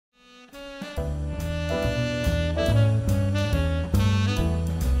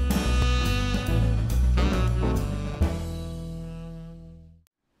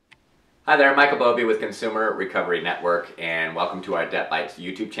Hi there, Michael Bovee with Consumer Recovery Network, and welcome to our DebtBytes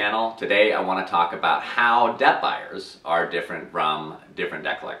YouTube channel. Today I want to talk about how debt buyers are different from different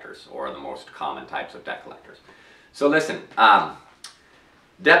debt collectors, or the most common types of debt collectors. So listen,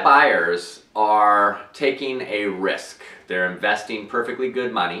 debt buyers are taking a risk. They're investing perfectly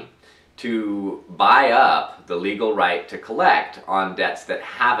good money to buy up the legal right to collect on debts that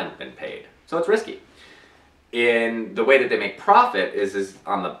haven't been paid. So it's risky. In the way that they make profit is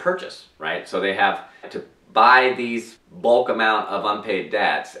on the purchase, right? So they have to buy these bulk amount of unpaid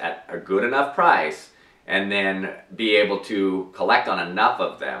debts at a good enough price and then be able to collect on enough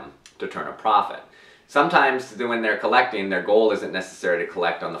of them to turn a profit. Sometimes when they're collecting, their goal isn't necessarily to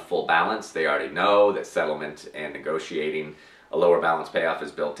collect on the full balance. They already know that settlement and negotiating a lower balance payoff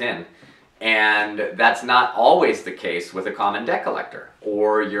is built in. And that's not always the case with a common debt collector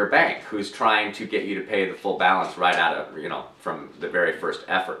or your bank who's trying to get you to pay the full balance right out of, from the very first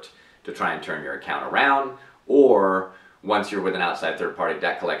effort to try and turn your account around, or once you're with an outside third-party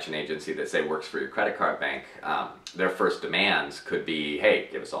debt collection agency that say works for your credit card bank, their first demands could be, hey,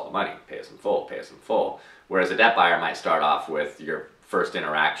 give us all the money, pay us in full, pay us in full. Whereas a debt buyer might start off with your first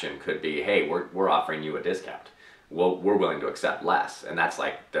interaction could be, hey, we're offering you a discount. We're willing to accept less, and that's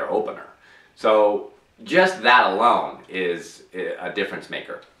like their opener. So just that alone is a difference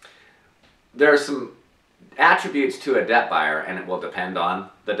maker. There are some attributes to a debt buyer, and it will depend on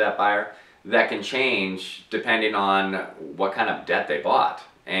the debt buyer, that can change depending on what kind of debt they bought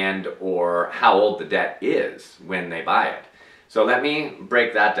and or how old the debt is when they buy it. So let me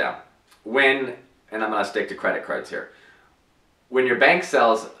break that down. And I'm going to stick to credit cards here. When your bank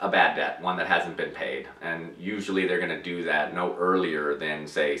sells a bad debt, one that hasn't been paid, and usually they're going to do that no earlier than,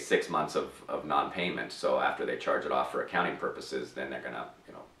 say, 6 months of non-payment. So after they charge it off for accounting purposes, then they're going to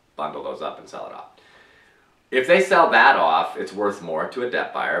bundle those up and sell it off. If they sell that off, it's worth more to a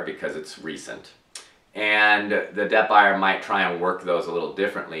debt buyer because it's recent. And the debt buyer might try and work those a little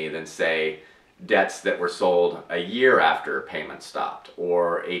differently than, say, debts that were sold a year after payment stopped,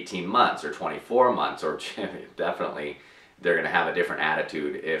 or 18 months, or 24 months, or definitely they're going to have a different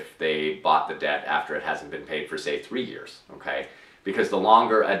attitude if they bought the debt after it hasn't been paid for, say, 3 years, okay? Because the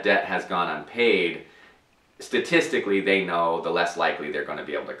longer a debt has gone unpaid, statistically they know the less likely they're going to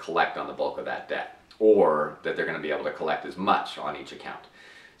be able to collect on the bulk of that debt, or that they're going to be able to collect as much on each account.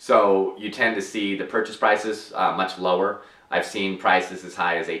 So you tend to see the purchase prices much lower. I've seen prices as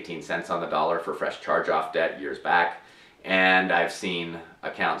high as 18 cents on the dollar for fresh charge-off debt years back, and I've seen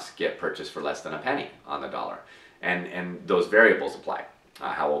accounts get purchased for less than a penny on the dollar. And those variables apply,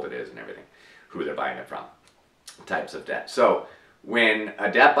 how old it is and everything, who they're buying it from, types of debt. So when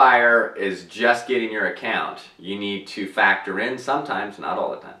a debt buyer is just getting your account, you need to factor in sometimes, not all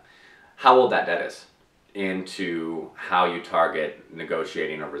the time, how old that debt is into how you target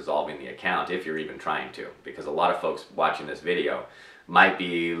negotiating or resolving the account, if you're even trying to. Because a lot of folks watching this video might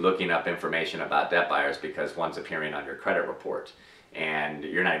be looking up information about debt buyers because one's appearing on your credit report and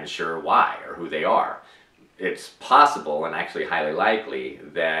you're not even sure why or who they are. It's possible, and actually highly likely,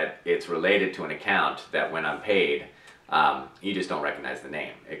 that it's related to an account that when unpaid, you just don't recognize the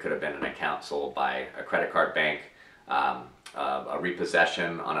name. It could have been an account sold by a credit card bank, a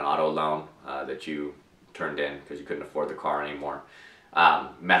repossession on an auto loan that you turned in because you couldn't afford the car anymore.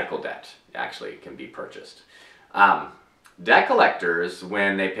 Medical debt actually can be purchased. Debt collectors,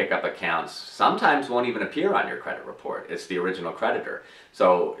 when they pick up accounts, sometimes won't even appear on your credit report. It's the original creditor.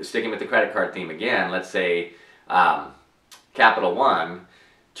 So sticking with the credit card theme again, let's say Capital One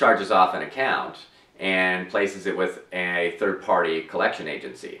charges off an account and places it with a third-party collection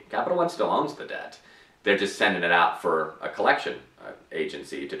agency. Capital One still owns the debt. They're just sending it out for a collection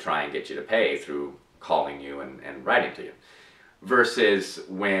agency to try and get you to pay through calling you and writing to you. Versus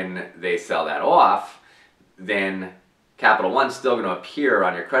when they sell that off, then Capital One's still going to appear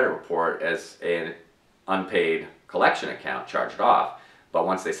on your credit report as an unpaid collection account charged off, but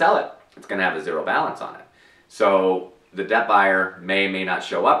once they sell it, it's going to have a zero balance on it. So the debt buyer may not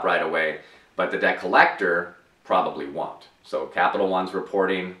show up right away, but the debt collector probably won't. So Capital One's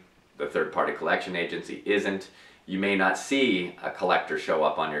reporting, the third-party collection agency isn't. You may not see a collector show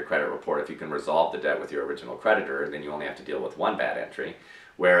up on your credit report if you can resolve the debt with your original creditor, then you only have to deal with one bad entry.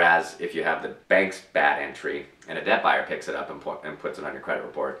 Whereas if you have the bank's bad entry and a debt buyer picks it up and puts it on your credit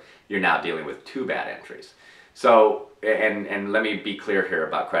report, you're now dealing with two bad entries. So, and let me be clear here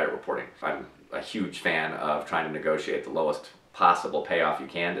about credit reporting. I'm a huge fan of trying to negotiate the lowest possible payoff you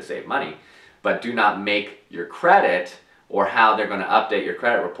can to save money, but do not make your credit or how they're going to update your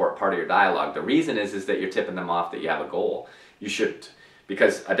credit report part of your dialogue. The reason is that you're tipping them off that you have a goal. You shouldn't.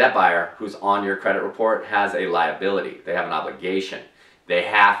 Because a debt buyer who's on your credit report has a liability. They have an obligation. They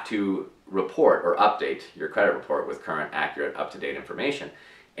have to report or update your credit report with current, accurate, up-to-date information.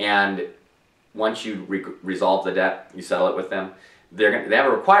 And once you resolve the debt, you settle it with them, they have a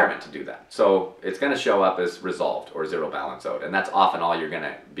requirement to do that. So it's going to show up as resolved or zero balance owed. And that's often all you're going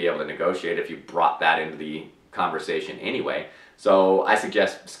to be able to negotiate if you brought that into the conversation anyway. So I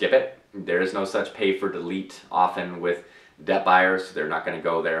suggest skip it. There is no such pay for delete often with debt buyers. They're not going to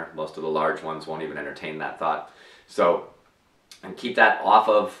go there. Most of the large ones won't even entertain that thought. So and keep that off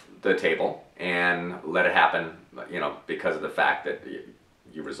of the table and let it happen, you know, because of the fact that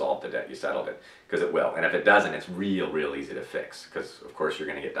you resolved the debt, you settled it, because it will. And if it doesn't, it's real easy to fix, because of course you're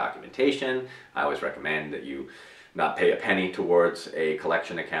going to get documentation. I always recommend that you not pay a penny towards a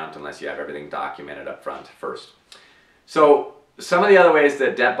collection account unless you have everything documented up front first. So some of the other ways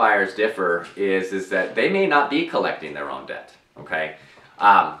that debt buyers differ is that they may not be collecting their own debt, okay?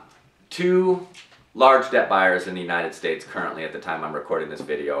 Two large debt buyers in the United States currently at the time I'm recording this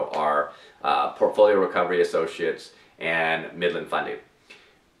video are Portfolio Recovery Associates and Midland Funding.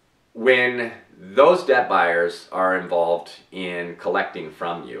 When those debt buyers are involved in collecting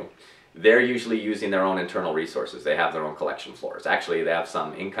from you, they're usually using their own internal resources. They have their own collection floors. Actually, they have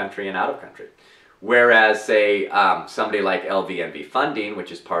some in-country and out-of-country. Whereas, say, somebody like LVNV Funding,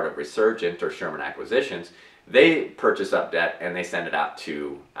 which is part of Resurgent or Sherman Acquisitions, they purchase up debt and they send it out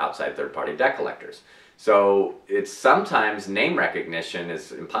to outside third-party debt collectors. So it's sometimes name recognition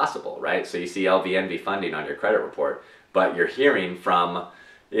is impossible, right? So you see LVNV Funding on your credit report, but you're hearing from,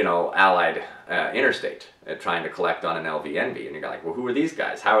 you know, Allied Interstate trying to collect on an LVNV, and you're like, well, who are these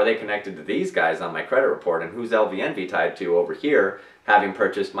guys? How are they connected to these guys on my credit report, and who's LVNV tied to over here, having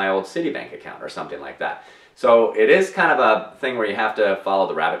purchased my old Citibank account or something like that? So it is kind of a thing where you have to follow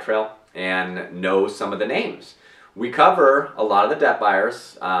the rabbit trail and know some of the names. We cover a lot of the debt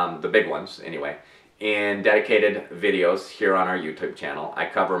buyers, the big ones anyway, in dedicated videos here on our YouTube channel. I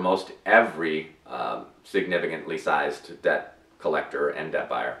cover most every significantly sized debt collector and debt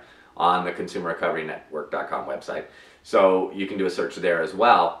buyer on the ConsumerRecoveryNetwork.com website. So you can do a search there as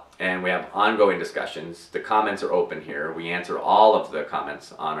well. And we have ongoing discussions. The comments are open here. We answer all of the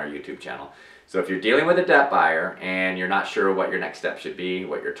comments on our YouTube channel. So if you're dealing with a debt buyer and you're not sure what your next step should be,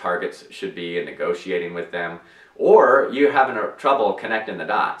 what your targets should be in negotiating with them, or you're having trouble connecting the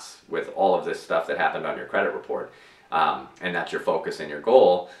dots with all of this stuff that happened on your credit report, and that's your focus and your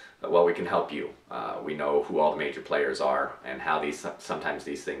goal, well, we can help you. We know who all the major players are and how sometimes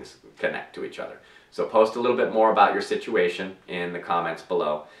these things connect to each other. So post a little bit more about your situation in the comments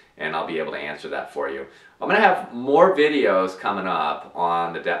below, and I'll be able to answer that for you. I'm going to have more videos coming up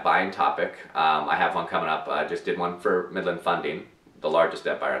on the debt buying topic. I have one coming up. I just did one for Midland Funding, the largest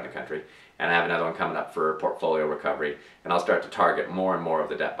debt buyer in the country, and I have another one coming up for Portfolio Recovery, and I'll start to target more and more of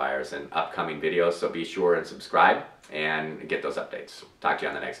the debt buyers in upcoming videos, so be sure and subscribe and get those updates. Talk to you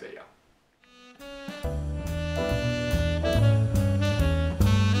on the next video.